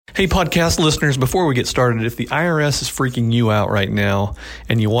Hey, podcast listeners, before we get started, if the IRS is freaking you out right now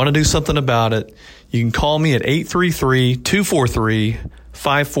and you want to do something about it, you can call me at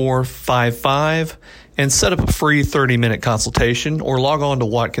 833-243-5455 and set up a free 30-minute consultation or log on to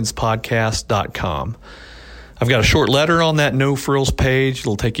watkinspodcast.com. I've got a short letter on that no frills page.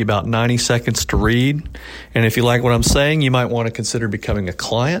 It'll take you about 90 seconds to read. And if you like what I'm saying, you might want to consider becoming a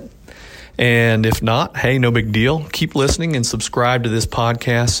client. And if not, hey, no big deal. Keep listening and subscribe to this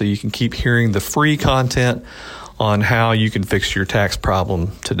podcast so you can keep hearing the free content on how you can fix your tax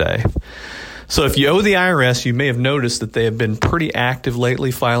problem today. So if you owe the IRS, you may have noticed that they have been pretty active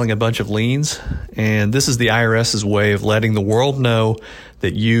lately filing a bunch of liens. And this is the IRS's way of letting the world know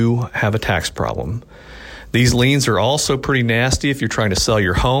that you have a tax problem. These liens are also pretty nasty if you're trying to sell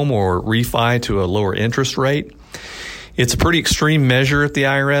your home or refi to a lower interest rate. It's a pretty extreme measure at the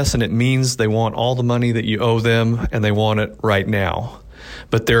IRS, and it means they want all the money that you owe them, and they want it right now.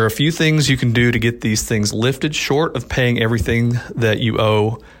 But there are a few things you can do to get these things lifted short of paying everything that you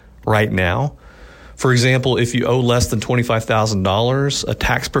owe right now. For example, if you owe less than $25,000, a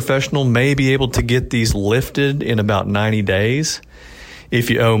tax professional may be able to get these lifted in about 90 days. If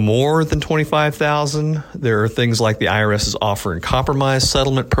you owe more than $25,000, there are things like the IRS is offering compromise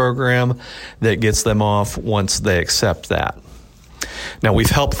settlement program that gets them off once they accept that. Now, we've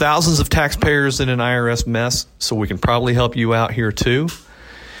helped thousands of taxpayers in an IRS mess, so we can probably help you out here too.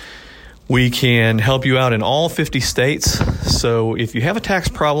 We can help you out in all 50 states. So if you have a tax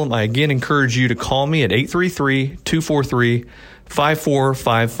problem, I again encourage you to call me at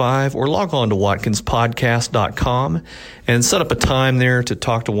 833-243-5455 or log on to watkinspodcast.com and set up a time there to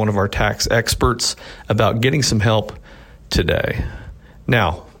talk to one of our tax experts about getting some help today.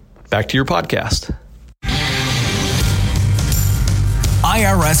 Now, back to your podcast.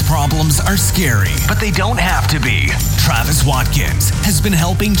 IRS problems are scary, but they don't have to be. Travis Watkins has been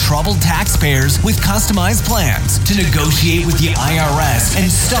helping troubled taxpayers with customized plans to negotiate with the IRS and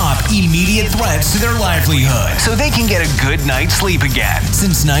stop immediate threats to their livelihood so they can get a good night's sleep again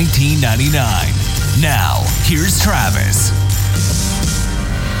since 1999. Now, here's Travis.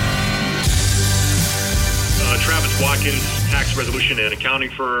 Travis Watkins, tax resolution and accounting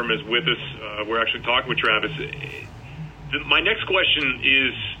firm, is with us. We're actually talking with Travis. My next question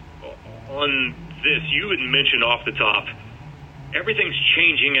is on this. You had mentioned off the top, everything's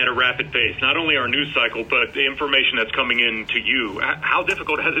changing at a rapid pace, not only our news cycle, but the information that's coming in to you. How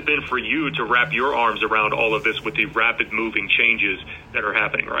difficult has it been for you to wrap your arms around all of this with the rapid moving changes that are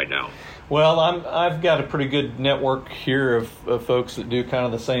happening right now? Well, I've got a pretty good network here of folks that do kind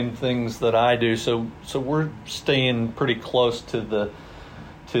of the same things that I do, so we're staying pretty close to the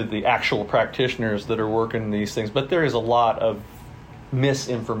actual practitioners that are working these things. But there is a lot of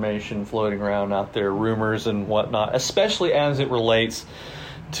misinformation floating around out there, rumors and whatnot, especially as it relates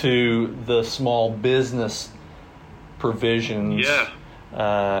to the small business provisions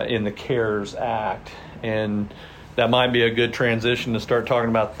in the CARES Act. And that might be a good transition to start talking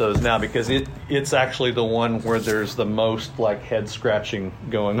about those now, because it's actually the one where there's the most like head scratching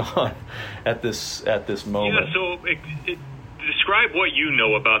going on at this moment. Yeah, so describe what you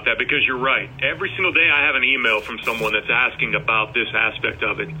know about that, because you're right. Every single day I have an email from someone that's asking about this aspect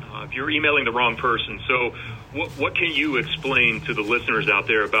of it. If you're emailing the wrong person. So what can you explain to the listeners out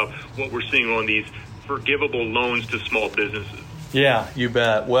there about what we're seeing on these forgivable loans to small businesses? Yeah, you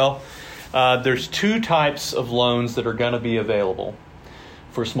bet. Well, there's two types of loans that are going to be available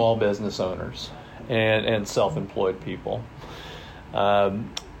for small business owners and self-employed people.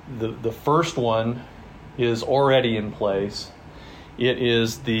 The first one is already in place. It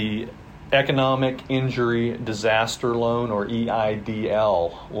is the Economic Injury Disaster Loan, or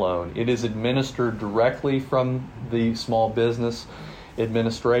EIDL loan. It is administered directly from the Small Business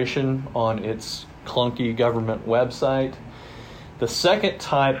Administration on its clunky government website. The second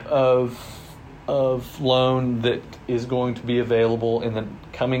type of loan that is going to be available in the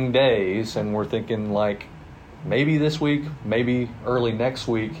coming days, and we're thinking like maybe this week, maybe early next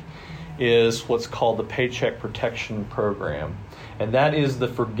week, is what's called the Paycheck Protection Program. And that is the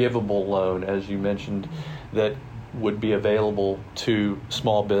forgivable loan, as you mentioned, that would be available to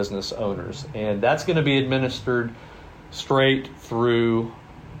small business owners. And that's going to be administered straight through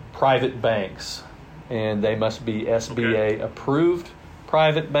private banks. And they must be SBA approved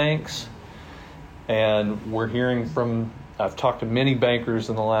private banks. And we're hearing from, I've talked to many bankers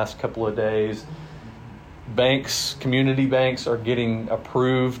in the last couple of days. Banks, community banks, are getting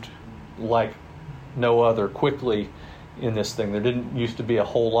approved like no other quickly in this thing. There didn't used to be a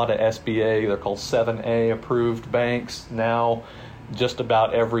whole lot of SBA. They're called 7A approved banks. Now just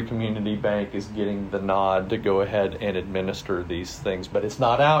about every community bank is getting the nod to go ahead and administer these things, but it's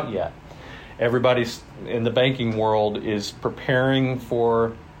not out yet. Everybody's in the banking world is preparing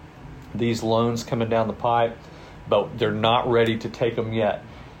for these loans coming down the pipe, but they're not ready to take them yet.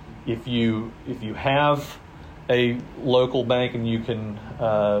 If you have a local bank and you can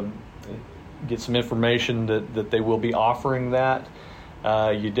get some information that they will be offering that,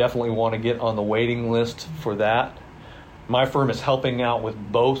 you definitely want to get on the waiting list for that. My firm is helping out with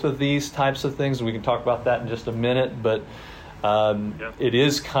both of these types of things. We can talk about that in just a minute, but it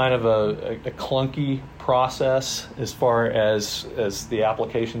is kind of a clunky process as far as the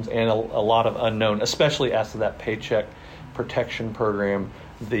applications, and a lot of unknown, especially as to that Paycheck Protection Program,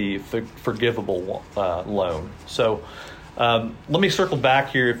 the forgivable loan. So let me circle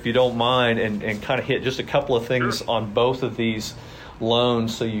back here, if you don't mind, and kind of hit just a couple of things on both of these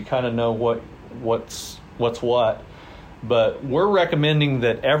loans so you kind of know what's what. But we're recommending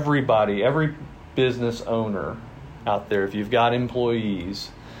that every business owner out there, if you've got employees,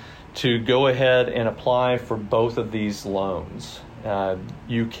 to go ahead and apply for both of these loans.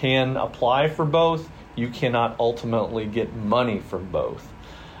 You can apply for both. You cannot ultimately get money from both.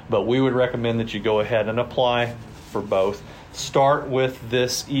 But we would recommend that you go ahead and apply for both. Start with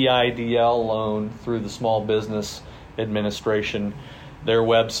this EIDL loan through the Small Business Administration. Their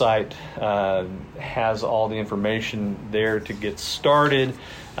website has all the information there to get started.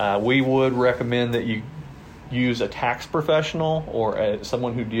 We would recommend that you use a tax professional or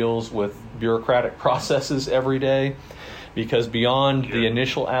someone who deals with bureaucratic processes every day, because beyond the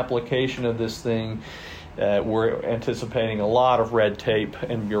initial application of this thing, we're anticipating a lot of red tape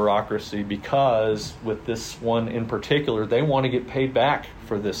and bureaucracy, because with this one in particular, they want to get paid back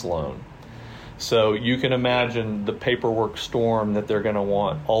for this loan. So you can imagine the paperwork storm that they're going to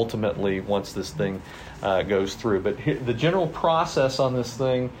want ultimately once this thing goes through. But the general process on this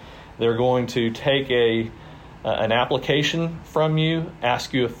thing, they're going to take an application from you,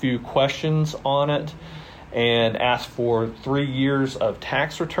 ask you a few questions on it, and ask for 3 years of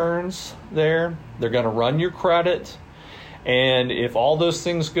tax returns there. They're going to run your credit, and if all those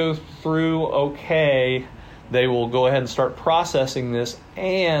things go through okay, they will go ahead and start processing this,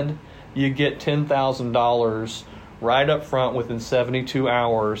 and you get $10,000 right up front within 72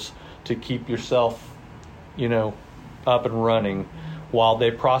 hours to keep yourself, up and running while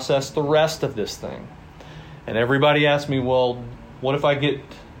they process the rest of this thing. And everybody asks me, well, what if I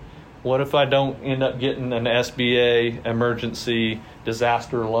don't end up getting an SBA emergency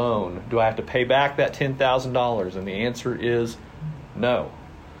disaster loan? Do I have to pay back that $10,000? And the answer is no.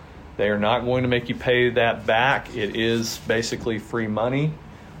 They are not going to make you pay that back. It is basically free money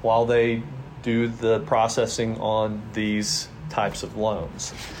while they do the processing on these types of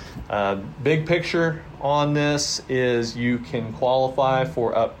loans. Big picture on this is you can qualify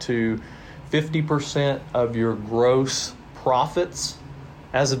for up to 50% of your gross profits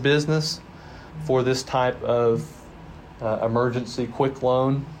as a business for this type of emergency quick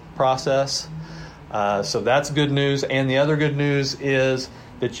loan process. So that's good news. And the other good news is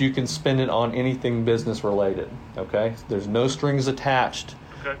that you can spend it on anything business related. Okay, there's no strings attached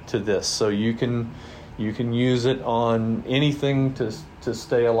to this, so you can use it on anything to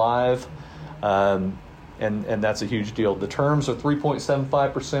stay alive, and that's a huge deal. The terms are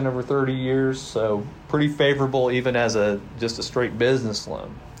 3.75% over 30 years, so pretty favorable even as just a straight business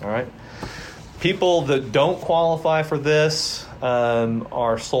loan. All right, people that don't qualify for this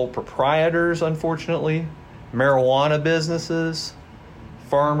are sole proprietors, unfortunately, marijuana businesses,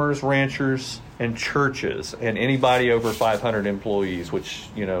 farmers, ranchers, and churches, and anybody over 500 employees, which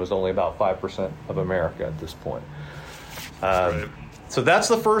is only about 5% of America at this point. So that's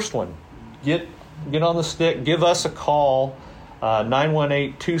the first one. Get on the stick. Give us a call,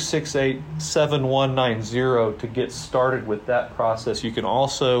 918-268-7190, to get started with that process. You can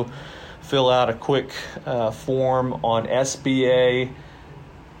also fill out a quick form on SBA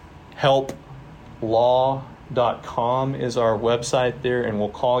helplaw.com is our website there, and we'll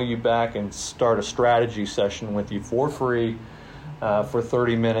call you back and start a strategy session with you for free for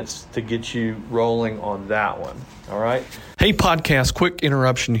 30 minutes to get you rolling on that one. All right. Hey, podcast, quick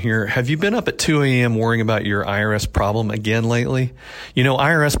interruption here. Have you been up at 2 a.m. worrying about your IRS problem again lately?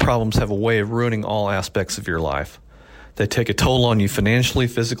 IRS problems have a way of ruining all aspects of your life. They take a toll on you financially,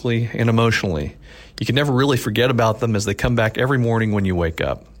 physically, and emotionally. You can never really forget about them as they come back every morning when you wake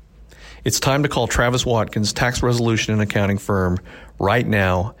up. It's time to call Travis Watkins Tax Resolution and Accounting Firm right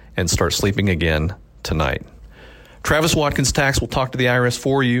now and start sleeping again tonight. Travis Watkins Tax will talk to the IRS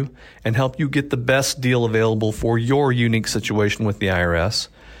for you and help you get the best deal available for your unique situation with the IRS.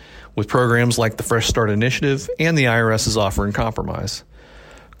 with programs like the Fresh Start Initiative and the IRS's offer in compromise.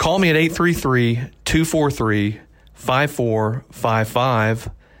 Call me at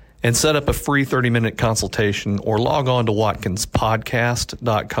 833-243-5455 and set up a free 30-minute consultation, or log on to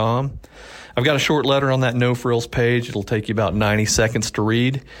watkinspodcast.com. I've got a short letter on that No Frills page. It'll take you about 90 seconds to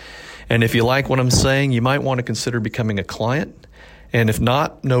read. And if you like what I'm saying, you might want to consider becoming a client. And if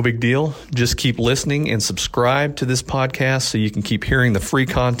not, no big deal. Just keep listening and subscribe to this podcast so you can keep hearing the free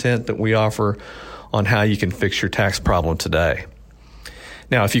content that we offer on how you can fix your tax problem today.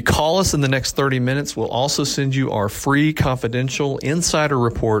 Now, if you call us in the next 30 minutes, we'll also send you our free confidential insider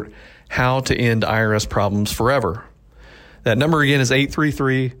report, How to End IRS Problems Forever. That number again is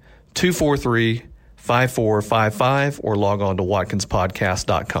 833-243-5455, or log on to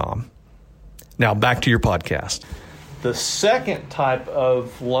watkinspodcast.com. Now, back to your podcast. The second type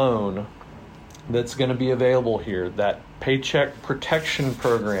of loan that's going to be available here, that Paycheck Protection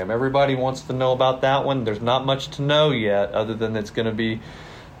Program. Everybody wants to know about that one. There's not much to know yet, other than it's going to be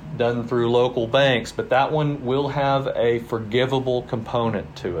done through local banks, but that one will have a forgivable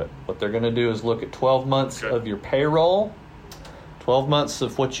component to it. What they're going to do is look at 12 months of your payroll, 12 months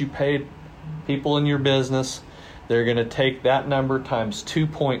of what you paid people in your business. They're going to take that number times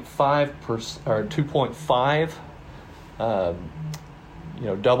 2.5%, or 2.5,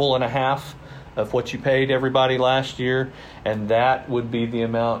 double and a half of what you paid everybody last year, and that would be the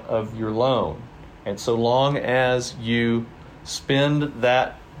amount of your loan. And so long as you spend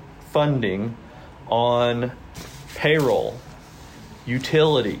that funding on payroll,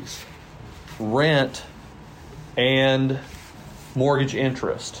 utilities, rent, and mortgage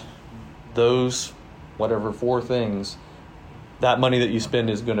interest, those whatever four things, that money that you spend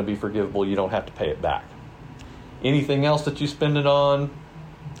is going to be forgivable. You don't have to pay it back. Anything else that you spend it on,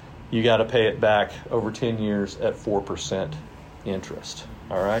 you got to pay it back over 10 years at 4% interest.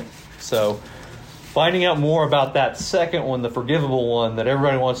 All right? So finding out more about that second one, the forgivable one that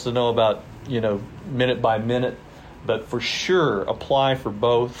everybody wants to know about, minute by minute, but for sure apply for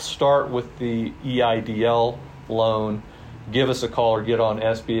both. Start with the EIDL loan. Give us a call or get on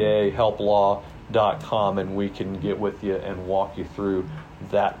SBAHelpLaw.com and we can get with you and walk you through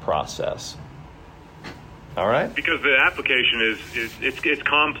that process. All right. Because the application it's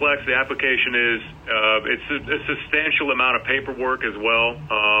complex. The application is it's a substantial amount of paperwork as well,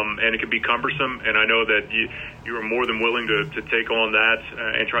 and it can be cumbersome. And I know that you are more than willing to take on that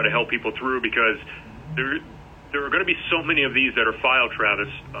and try to help people through, because there are going to be so many of these that are filed, Travis.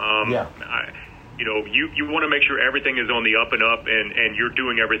 You want to make sure everything is on the up and up, and you're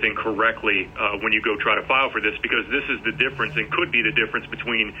doing everything correctly when you go try to file for this, because this is the difference, and could be the difference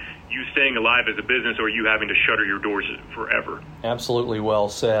between you staying alive as a business or you having to shutter your doors forever. Absolutely well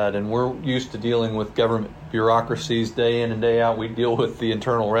said. And we're used to dealing with government bureaucracies day in and day out. We deal with the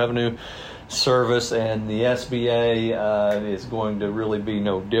Internal Revenue Service, and the SBA is going to really be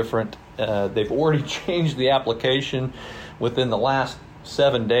no different. They've already changed the application within the last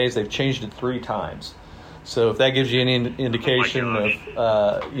 7 days. They've changed it 3 times. So if that gives you any indication of,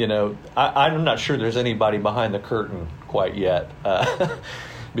 I'm not sure there's anybody behind the curtain quite yet,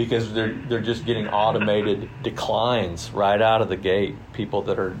 because they're just getting automated declines right out of the gate, people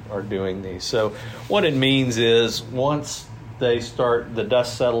that are doing these. So what it means is once the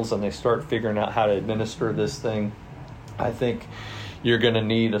dust settles and they start figuring out how to administer this thing, I think you're going to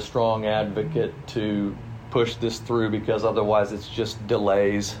need a strong advocate to push this through, because otherwise it's just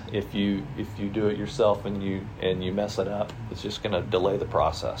delays. If you do it yourself and you mess it up, it's just going to delay the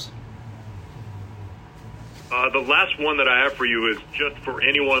process. The last one that I have for you is just for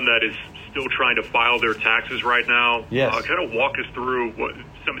anyone that is still trying to file their taxes right now. Yes. Kind of walk us through what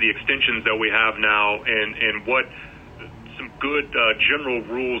some of the extensions that we have now, and what some good general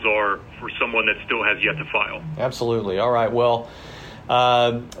rules are for someone that still has yet to file. Absolutely. All right. Well,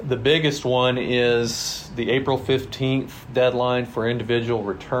 the biggest one is the April 15th deadline for individual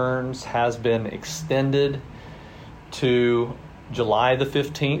returns has been extended to July the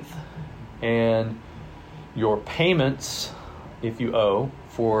 15th, and your payments, if you owe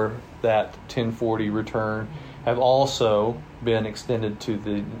for that 1040 return, have also been extended to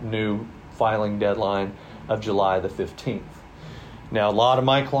the new filing deadline of July the 15th. Now, a lot of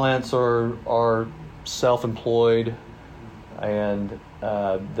my clients are self-employed, and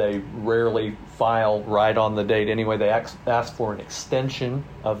they rarely file right on the date anyway. They ask for an extension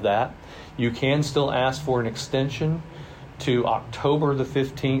of that. You can still ask for an extension to October the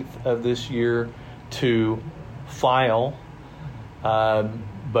 15th of this year to file,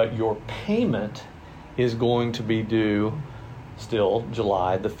 but your payment is going to be due still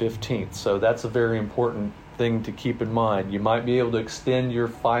July the 15th. So that's a very important thing to keep in mind. You might be able to extend your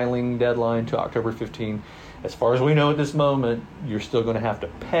filing deadline to October 15. As far as we know at this moment, you're still going to have to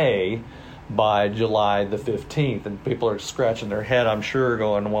pay by July the 15th. And people are scratching their head, I'm sure,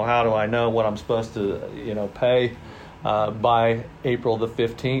 going, well, how do I know what I'm supposed to pay by April the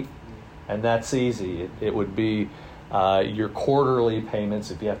 15th? And that's easy. It would be your quarterly payments,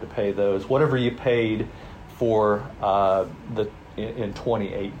 if you have to pay those, whatever you paid for in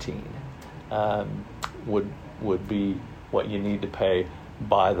 2018 would be what you need to pay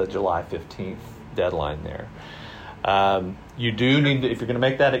by the July 15th deadline there. You do need to, if you're going to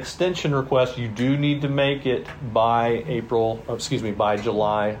make that extension request, you do need to make it by by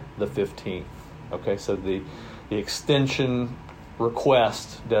July the 15th. Okay, so the extension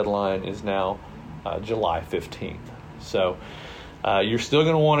request deadline is now July 15th. So you're still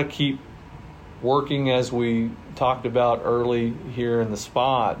going to want to keep working, as we talked about early here in the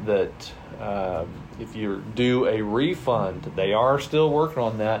spot, that if you do a refund, they are still working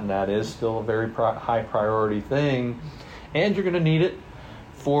on that, and that is still a very high priority thing, and you're going to need it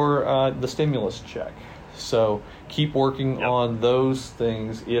for the stimulus check. So keep working on those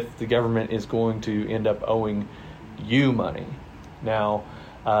things if the government is going to end up owing you money. Now,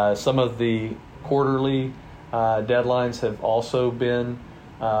 some of the quarterly deadlines have also been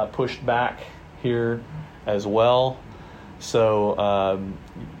pushed back here as well. So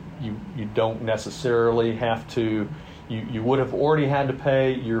you don't necessarily have to, you would have already had to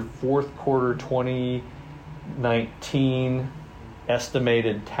pay your fourth quarter 2019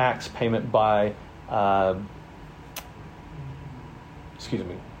 estimated tax payment by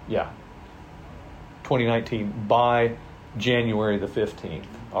 2019 by January the 15th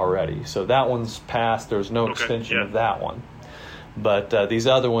already. So that one's passed. There's no extension of that one. But these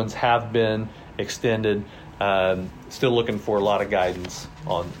other ones have been extended. Still looking for a lot of guidance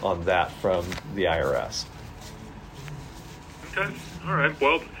on that from the IRS. Okay. All right.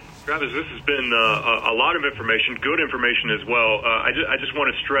 Well, Travis, this has been a lot of information, good information as well. I just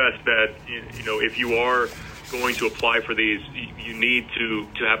want to stress that, if you are going to apply for these, you need to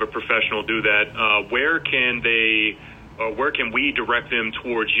have a professional do that. Where can we direct them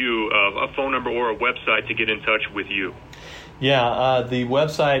towards you, a phone number or a website to get in touch with you? Yeah, the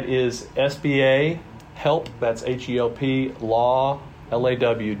website is SBA Help, that's HELP, law.com,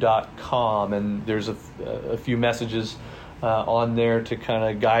 and there's a few messages on there to kind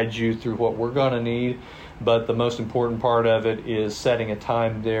of guide you through what we're going to need. But the most important part of it is setting a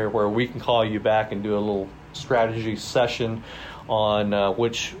time there where we can call you back and do a little strategy session on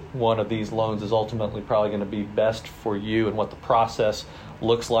which one of these loans is ultimately probably going to be best for you and what the process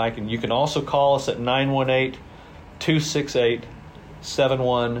looks like. And you can also call us at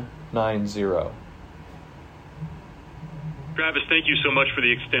 918-268-7190. Travis, thank you so much for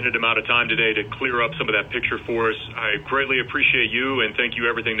the extended amount of time today to clear up some of that picture for us. I greatly appreciate you, and thank you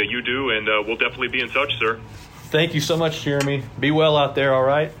everything that you do, and we'll definitely be in touch, sir. Thank you so much, Jeremy. Be well out there, all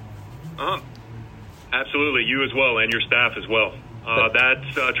right? Absolutely. You as well, and your staff as well.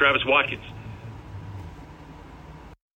 That's Travis Watkins.